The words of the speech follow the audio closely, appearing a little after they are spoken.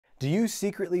Do you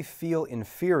secretly feel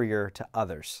inferior to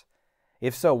others?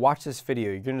 If so, watch this video.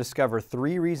 You're going to discover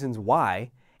 3 reasons why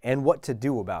and what to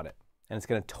do about it. And it's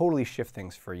going to totally shift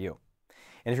things for you.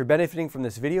 And if you're benefiting from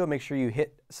this video, make sure you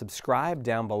hit subscribe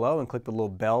down below and click the little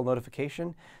bell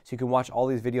notification so you can watch all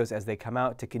these videos as they come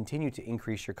out to continue to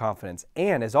increase your confidence.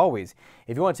 And as always,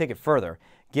 if you want to take it further,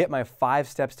 get my 5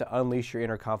 Steps to Unleash Your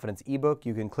Inner Confidence ebook.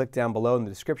 You can click down below in the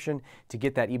description to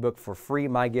get that ebook for free,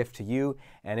 my gift to you,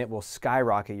 and it will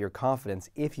skyrocket your confidence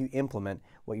if you implement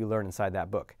what you learn inside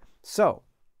that book. So,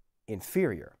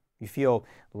 inferior. You feel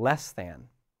less than,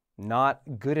 not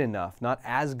good enough, not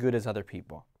as good as other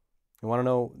people. You want to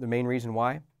know the main reason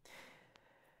why?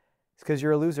 It's because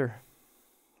you're a loser.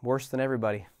 Worse than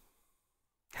everybody.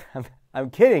 I'm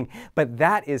kidding, but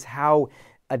that is how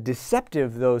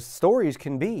deceptive those stories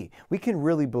can be. We can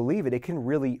really believe it. It can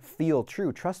really feel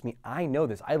true. Trust me, I know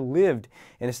this. I lived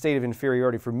in a state of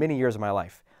inferiority for many years of my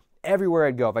life. Everywhere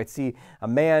I'd go, if I'd see a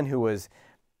man who was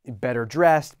better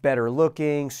dressed, better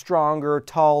looking, stronger,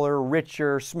 taller,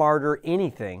 richer, smarter,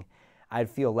 anything, I'd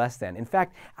feel less than. In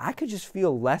fact, I could just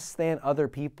feel less than other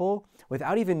people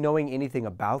without even knowing anything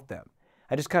about them.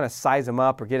 I just kind of size them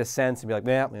up or get a sense and be like,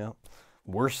 yeah,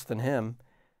 worse than him.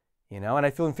 And I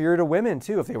feel inferior to women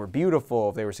too. If they were beautiful,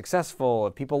 if they were successful,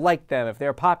 if people liked them, if they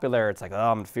were popular, it's like,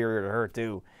 oh, I'm inferior to her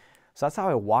too. So that's how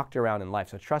I walked around in life.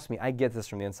 So trust me, I get this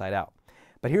from the inside out.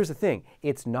 But here's the thing.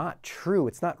 It's not true.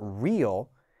 It's not real.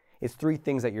 It's 3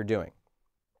 things that you're doing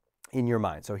in your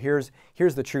mind. So here's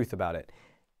the truth about it.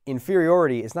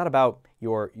 Inferiority is not about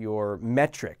your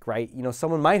metric, right?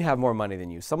 Someone might have more money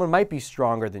than you. Someone might be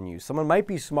stronger than you. Someone might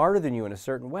be smarter than you in a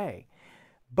certain way.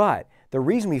 But the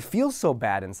reason we feel so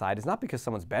bad inside is not because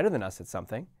someone's better than us at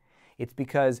something. It's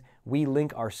because we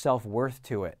link our self-worth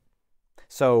to it.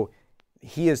 So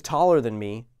he is taller than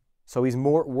me, so he's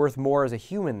worth more as a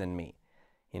human than me.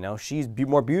 She's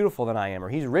more beautiful than I am, or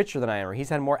he's richer than I am, or he's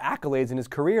had more accolades in his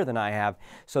career than I have,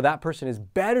 so that person is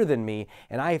better than me,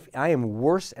 and I am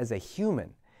worse as a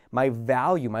human. My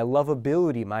value, my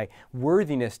lovability, my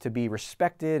worthiness to be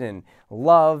respected and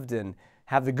loved and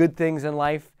have the good things in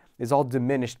life is all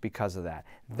diminished because of that.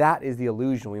 That is the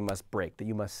illusion we must break, that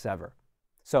you must sever.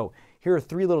 So here are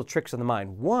 3 little tricks of the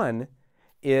mind. One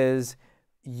is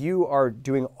you are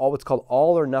doing what's called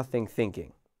all or nothing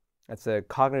thinking. That's a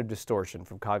cognitive distortion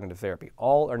from cognitive therapy,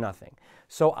 all or nothing.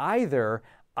 So either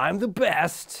I'm the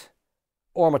best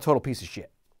or I'm a total piece of shit,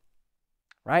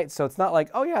 right? So it's not like,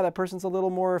 oh yeah, that person's a little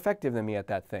more effective than me at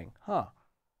that thing, huh?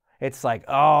 It's like,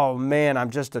 oh man, I'm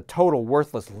just a total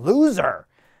worthless loser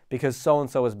because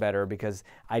so-and-so is better because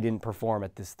I didn't perform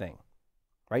at this thing,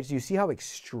 right? So you see how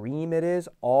extreme it is,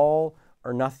 all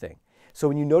or nothing. So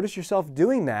when you notice yourself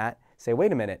doing that, say,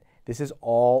 wait a minute, this is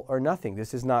all or nothing.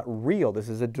 This is not real. This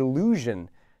is a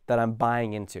delusion that I'm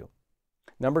buying into.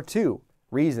 Number 2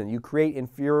 reason you create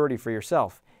inferiority for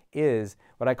yourself is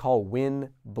what I call win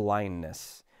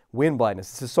blindness. Win blindness.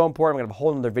 This is so important. I'm going to have a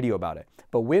whole other video about it.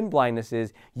 But win blindness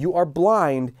is you are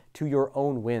blind to your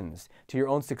own wins, to your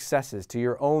own successes, to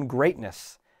your own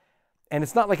greatness. And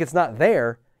it's not like it's not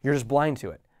there. You're just blind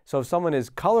to it. So if someone is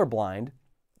colorblind,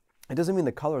 it doesn't mean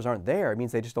the colors aren't there. It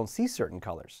means they just don't see certain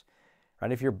colors.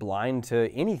 Right? If you're blind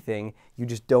to anything, you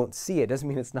just don't see it. It doesn't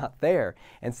mean it's not there.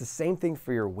 And it's the same thing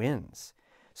for your wins.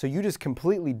 So you just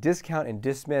completely discount and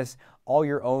dismiss all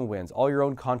your own wins, all your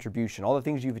own contribution, all the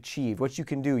things you've achieved, what you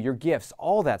can do, your gifts,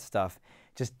 all that stuff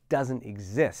just doesn't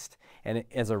exist. And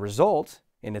as a result,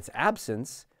 in its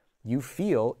absence, you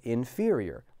feel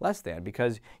inferior, less than,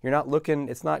 because you're not looking,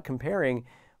 it's not comparing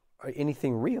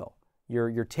anything real.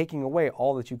 You're taking away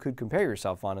all that you could compare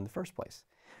yourself on in the first place.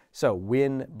 So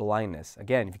win blindness.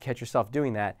 Again, if you catch yourself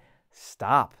doing that,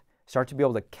 stop. Start to be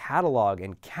able to catalog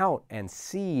and count and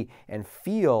see and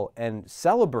feel and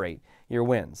celebrate your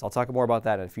wins. I'll talk more about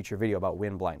that in a future video about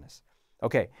win blindness.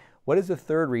 Okay, what is the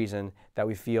 3rd reason that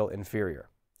we feel inferior?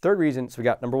 3rd reason, so we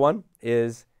got number 1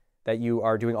 is that you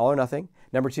are doing all or nothing.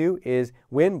 Number 2 is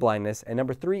win blindness. And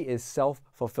number 3 is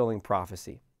self-fulfilling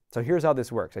prophecy. So here's how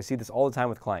this works. I see this all the time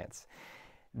with clients.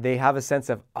 They have a sense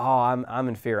of, oh, I'm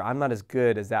inferior. I'm not as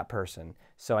good as that person,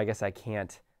 so I guess I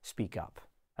can't speak up.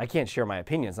 I can't share my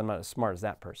opinions. I'm not as smart as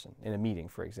that person in a meeting,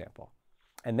 for example.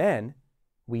 And then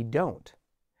we don't.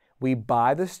 We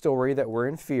buy the story that we're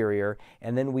inferior,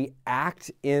 and then we act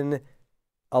in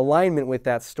alignment with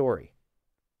that story.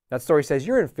 That story says,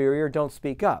 you're inferior, don't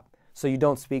speak up. So you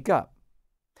don't speak up.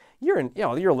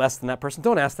 You're less than that person.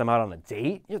 Don't ask them out on a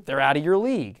date. They're out of your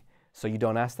league. So you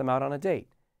don't ask them out on a date.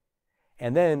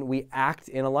 And then we act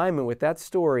in alignment with that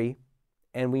story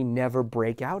and we never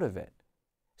break out of it.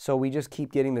 So we just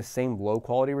keep getting the same low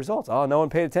quality results. Oh, no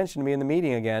one paid attention to me in the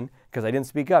meeting again because I didn't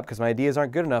speak up because my ideas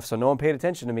aren't good enough, so no one paid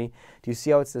attention to me. Do you see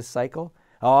how it's this cycle?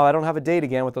 Oh, I don't have a date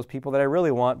again with those people that I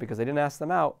really want because I didn't ask them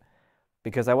out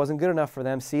because I wasn't good enough for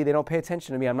them. See, they don't pay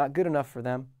attention to me. I'm not good enough for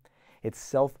them. It's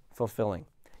self-fulfilling.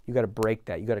 You got to break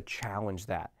that. You got to challenge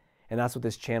that. And that's what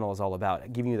this channel is all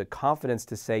about, giving you the confidence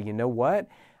to say, you know what?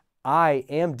 I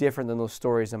am different than those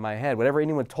stories in my head. Whatever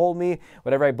anyone told me,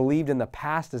 whatever I believed in the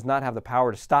past does not have the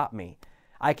power to stop me.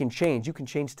 I can change. You can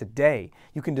change today.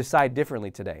 You can decide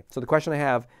differently today. So the question I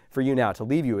have for you now to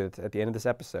leave you with at the end of this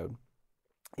episode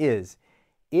is,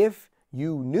 if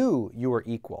you knew you were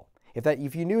equal,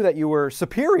 if you knew that you were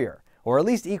superior or at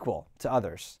least equal to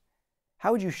others,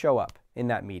 how would you show up in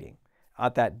that meeting,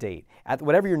 at that date, at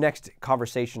whatever your next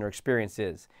conversation or experience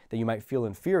is that you might feel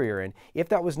inferior in? If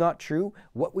that was not true,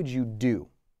 what would you do?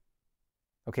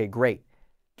 Okay, great.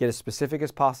 Get as specific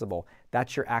as possible.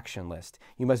 That's your action list.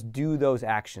 You must do those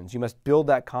actions. You must build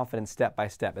that confidence step by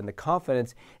step. And the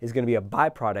confidence is going to be a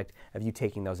byproduct of you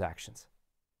taking those actions.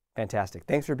 Fantastic.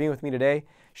 Thanks for being with me today.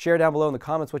 Share down below in the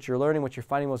comments what you're learning, what you're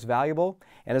finding most valuable.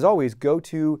 And as always, go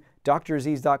to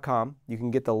draziz.com. You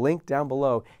can get the link down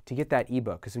below to get that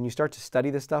ebook. Because when you start to study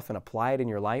this stuff and apply it in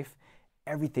your life,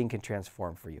 everything can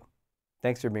transform for you.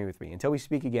 Thanks for being with me. Until we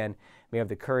speak again, may you have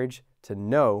the courage to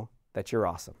know that you're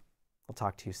awesome. I'll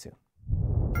talk to you soon.